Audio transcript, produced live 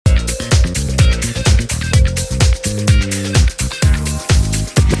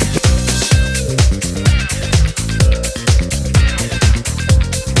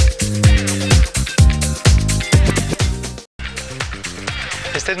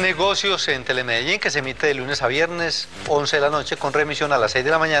Negocios en Telemedellín, que se emite de lunes a viernes, 11 de la noche, con remisión a las 6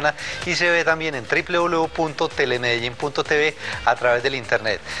 de la mañana, y se ve también en www.telemedellin.tv a través del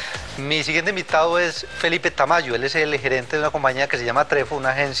internet. Mi siguiente invitado es Felipe Tamayo. Él es el gerente de una compañía que se llama Trefo, una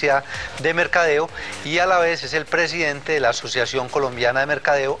agencia de mercadeo, y a la vez es el presidente de la Asociación Colombiana de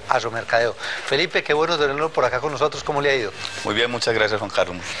Mercadeo, Asomercadeo. Felipe, qué bueno tenerlo por acá con nosotros. ¿Cómo le ha ido? Muy bien, muchas gracias, Juan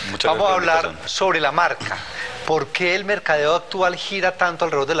Carlos. Vamos a hablar sobre la marca. ¿Por qué el mercadeo actual gira tanto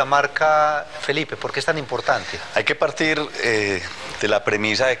alrededor de la marca, Felipe? ¿Por qué es tan importante? Hay que partir de la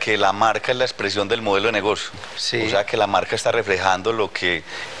premisa de que la marca es la expresión del modelo de negocio. Sí. O sea, que la marca está reflejando lo que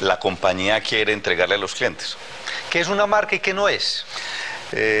la compañía quiere entregarle a los clientes. ¿Qué es una marca y qué no es?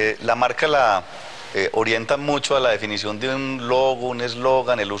 La marca la orienta mucho a la definición de un logo, un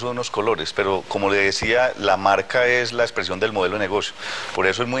eslogan, el uso de unos colores, pero como le decía, la marca es la expresión del modelo de negocio. Por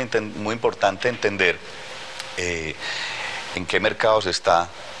eso es muy importante entender en qué mercados está,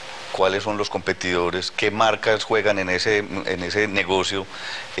 cuáles son los competidores, qué marcas juegan en ese negocio,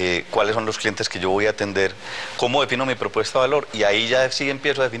 cuáles son los clientes que yo voy a atender, cómo defino mi propuesta de valor, y ahí ya sí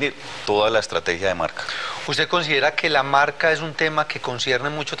empiezo a definir toda la estrategia de marca. ¿Usted considera que la marca es un tema que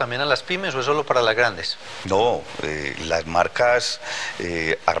concierne mucho también a las pymes o es solo para las grandes? No, las marcas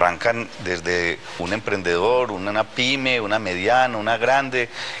arrancan desde un emprendedor, una pyme, una mediana, una grande,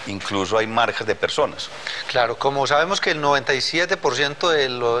 incluso hay marcas de personas. Claro, como sabemos que el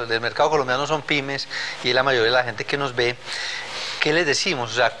 97% del mercado colombiano son pymes y es la mayoría de la gente que nos ve, ¿qué les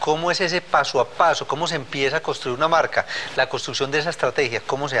decimos? O sea, ¿cómo es ese paso a paso? ¿Cómo se empieza a construir una marca? La construcción de esa estrategia,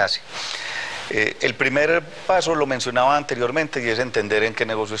 ¿cómo se hace? El primer paso lo mencionaba anteriormente y es entender en qué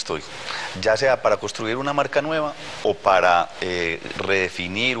negocio estoy, ya sea para construir una marca nueva o para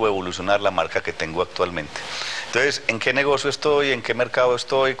redefinir o evolucionar la marca que tengo actualmente. Entonces, ¿en qué negocio estoy? ¿En qué mercado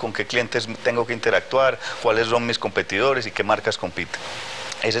estoy? ¿Con qué clientes tengo que interactuar? ¿Cuáles son mis competidores y qué marcas compiten?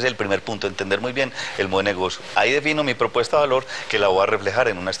 Ese es el primer punto, entender muy bien el modo de negocio. Ahí defino mi propuesta de valor que la voy a reflejar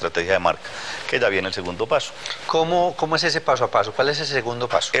en una estrategia de marca, que ya viene el segundo paso. ¿Cómo es ese paso a paso? ¿Cuál es ese segundo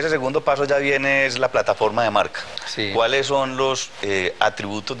paso? Ese segundo paso ya viene es la plataforma de marca. Sí. ¿Cuáles son los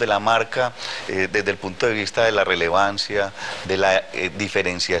atributos de la marca desde el punto de vista de la relevancia, de la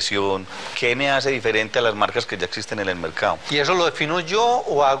diferenciación? ¿Qué me hace diferente a las marcas que ya existen en el mercado? ¿Y eso lo defino yo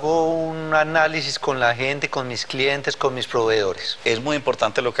o hago un análisis con la gente, con mis clientes, con mis proveedores? Es muy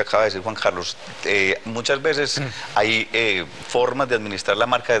importante lo que acaba de decir Juan Carlos. Muchas veces hay formas de administrar la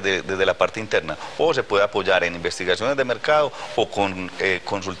marca desde la parte interna, o se puede apoyar en investigaciones de mercado o con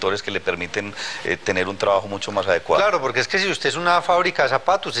consultores que le permiten tener un trabajo mucho más adecuado. Claro, porque es que si usted es una fábrica de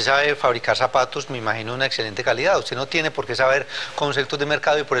zapatos, usted sabe fabricar zapatos, me imagino, una excelente calidad. Usted no tiene por qué saber conceptos de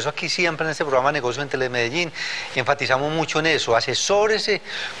mercado, y por eso aquí siempre en este programa Negocio en Telemedellín enfatizamos mucho en eso. Asesórese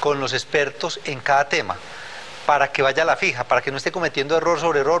con los expertos en cada tema, para que vaya a la fija, para que no esté cometiendo error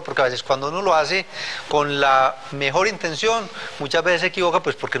sobre error, porque a veces cuando uno lo hace con la mejor intención, muchas veces se equivoca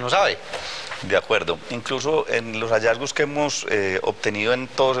pues porque no sabe. De acuerdo. Incluso en los hallazgos que hemos obtenido en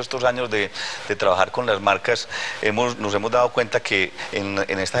todos estos años de trabajar con las marcas, nos hemos dado cuenta que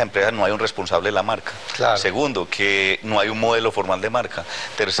en estas empresas no hay un responsable de la marca. Claro. Segundo, que no hay un modelo formal de marca.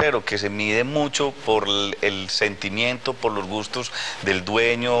 Tercero, que se mide mucho por el sentimiento, por los gustos del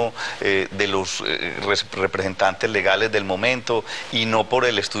dueño, de los representantes legales del momento, y no por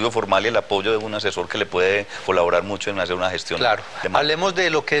el estudio formal y el apoyo de un asesor que le puede colaborar mucho en hacer una gestión. Claro. De marca. Hablemos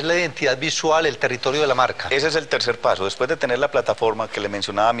de lo que es la identidad visual, el territorio de la marca. Ese es el tercer paso. Después de tener la plataforma que le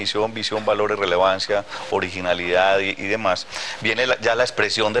mencionaba, misión, visión, valores, relevancia, originalidad y demás, viene ya la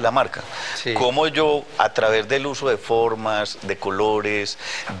expresión de la marca. Sí. Cómo yo, a través del uso de formas, de colores,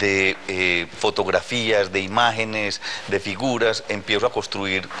 de fotografías, de imágenes, de figuras, empiezo a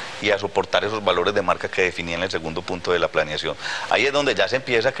construir y a soportar esos valores de marca que definí en el segundo punto de la planeación. Ahí es donde ya se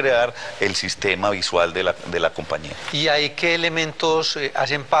empieza a crear el sistema visual de la compañía. ¿Y ahí qué elementos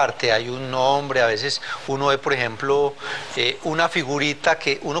hacen parte? Hay un nombre, a veces uno ve, por ejemplo, una figurita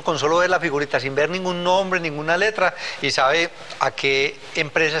que uno con solo ver la figurita sin ver ningún nombre, ninguna letra, y sabe a qué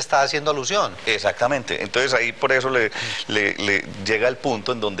empresa está haciendo alusión. Exactamente. Entonces ahí por eso le llega al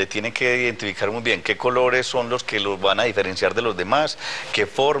punto en donde tiene que identificar muy bien qué colores son los que los van a diferenciar de los demás, qué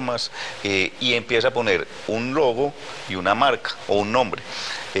formas, y empieza a poner un logo y una marca o un nombre.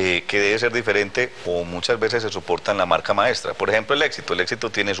 Que debe ser diferente, o muchas veces se soporta en la marca maestra. Por ejemplo, el éxito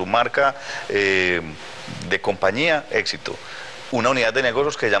tiene su marca de compañía, éxito. una unidad de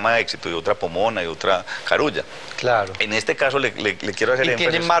negocios que se llama éxito y otra pomona y otra carulla. Claro. En este caso le quiero hacer Y énfasis.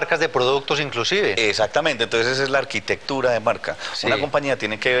 tienen marcas de productos inclusive. Exactamente, entonces esa es la arquitectura de marca. Sí. Una compañía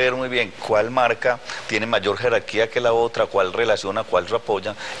tiene que ver muy bien cuál marca tiene mayor jerarquía que la otra, cuál relaciona, cuál se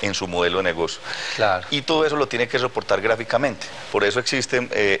apoya en su modelo de negocio. Claro. Y todo eso lo tiene que soportar gráficamente. Por eso existen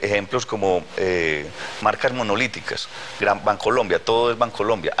ejemplos como marcas monolíticas, Bancolombia, todo es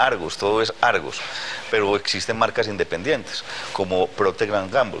Bancolombia, Argos, todo es Argos. Pero existen marcas independientes, como Procter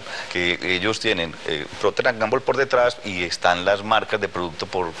 & Gamble, que ellos tienen Procter & Gamble por detrás y están las marcas de producto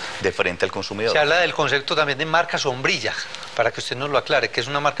de frente al consumidor. Se habla del concepto también de marca sombrilla, para que usted nos lo aclare, ¿qué es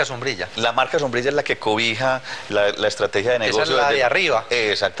una marca sombrilla? La marca sombrilla es la que cobija la estrategia de negocio. Esa es la de arriba.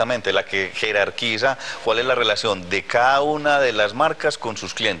 Exactamente, la que jerarquiza cuál es la relación de cada una de las marcas con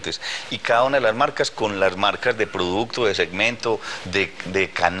sus clientes y cada una de las marcas con las marcas de producto, de segmento,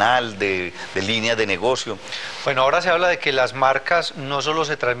 de canal, de línea de negocio. Bueno, ahora se habla de que las marcas no solo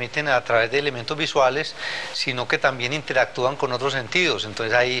se transmiten a través de elementos visuales, sino que también interactúan con otros sentidos.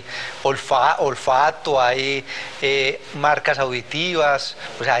 Entonces hay olfato, hay marcas auditivas,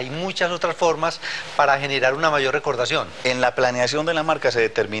 o sea, hay muchas otras formas para generar una mayor recordación. En la planeación de la marca se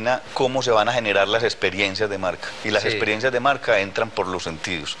determina cómo se van a generar las experiencias de marca. Y las experiencias de marca entran por los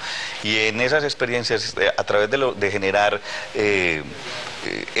sentidos. Y en esas experiencias, a través de generar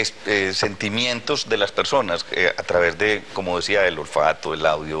sentimientos de las personas, a través de, como decía, el olfato, el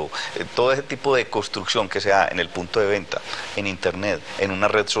audio, todo ese tipo de construcción que se da en el punto de venta, en internet, en una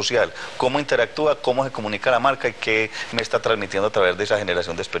red social, cómo interactúa, cómo se comunica la marca y qué me está transmitiendo a través de esa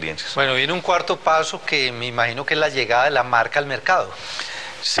generación de experiencias. Bueno, viene un cuarto paso que me imagino que es la llegada de la marca al mercado.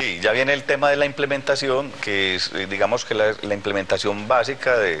 Sí, ya viene el tema de la implementación, que es, digamos que la implementación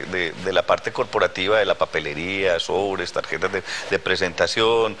básica de la parte corporativa, de la papelería, sobres, tarjetas de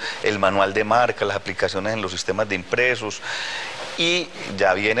presentación, el manual de marca, las aplicaciones en los sistemas de impresos. Y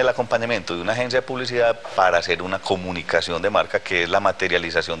ya viene el acompañamiento de una agencia de publicidad para hacer una comunicación de marca, que es la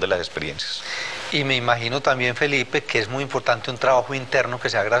materialización de las experiencias. Y me imagino también, Felipe, que es muy importante un trabajo interno que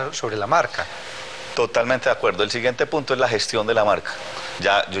se haga sobre la marca. Totalmente de acuerdo. El siguiente punto es la gestión de la marca.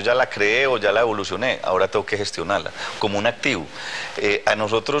 Yo ya la creé o ya la evolucioné, ahora tengo que gestionarla como un activo. A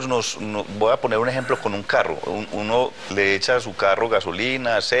nosotros voy a poner un ejemplo con un carro. Uno le echa a su carro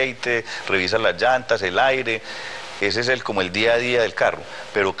gasolina, aceite, revisa las llantas, el aire. Ese es como el día a día del carro,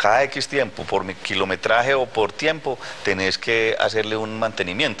 pero cada X tiempo, por mi kilometraje o por tiempo, tenés que hacerle un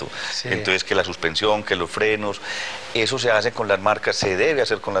mantenimiento. Sí. Entonces, que la suspensión, que los frenos, eso se hace con las marcas, se debe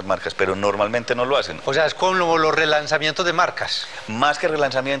hacer con las marcas, pero normalmente no lo hacen. O sea, es como los relanzamientos de marcas. Más que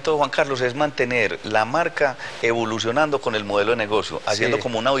relanzamiento, Juan Carlos, es mantener la marca evolucionando con el modelo de negocio, haciendo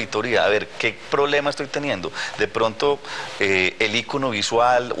como una auditoría, a ver qué problema estoy teniendo. De pronto, el icono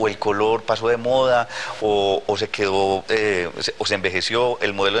visual o el color pasó de moda o se quedó o se envejeció,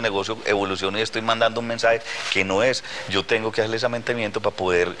 el modelo de negocio evolucionó y estoy mandando un mensaje que no es. Yo tengo que hacerle ese mantenimiento para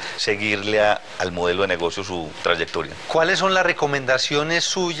poder seguirle al modelo de negocio su trayectoria. ¿Cuáles son las recomendaciones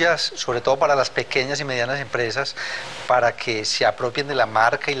suyas, sobre todo para las pequeñas y medianas empresas, para que se apropien de la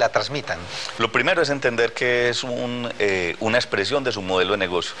marca y la transmitan? Lo primero es entender que es una expresión de su modelo de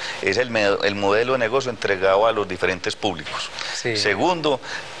negocio. Es el modelo de negocio entregado a los diferentes públicos. Sí. Segundo,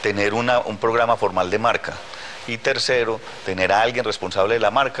 tener un programa formal de marca. Y tercero, tener a alguien responsable de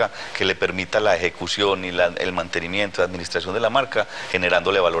la marca que le permita la ejecución y el mantenimiento, la administración de la marca,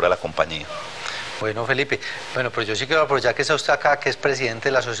 generándole valor a la compañía. Bueno, Felipe, pero yo sí quiero aprovechar que está usted acá, que es presidente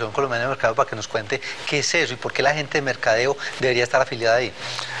de la Asociación Colombiana de Mercado, para que nos cuente qué es eso y por qué la gente de mercadeo debería estar afiliada ahí.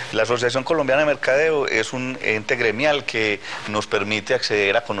 La Asociación Colombiana de Mercadeo es un ente gremial que nos permite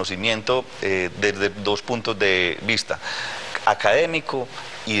acceder a conocimiento desde dos puntos de vista: académico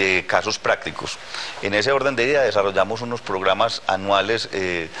y de casos prácticos. En ese orden de idea desarrollamos unos programas anuales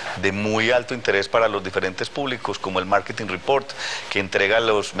de muy alto interés para los diferentes públicos, como el Marketing Report, que entrega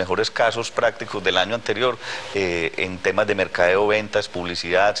los mejores casos prácticos del año anterior en temas de mercadeo, ventas,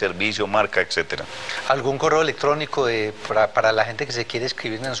 publicidad, servicio, marca, etcétera. ¿Algún correo electrónico para la gente que se quiere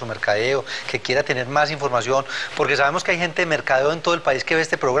escribir en su mercadeo, que quiera tener más información? Porque sabemos que hay gente de mercadeo en todo el país que ve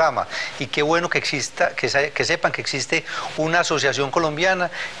este programa, y qué bueno que exista, que sepan que existe una asociación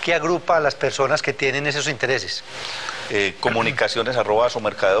colombiana que agrupa a las personas que tienen esos intereses.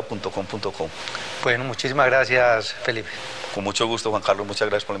 comunicaciones@somercadeo.com.co. Bueno, muchísimas gracias, Felipe. Con mucho gusto, Juan Carlos, muchas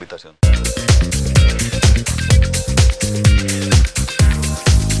gracias por la invitación.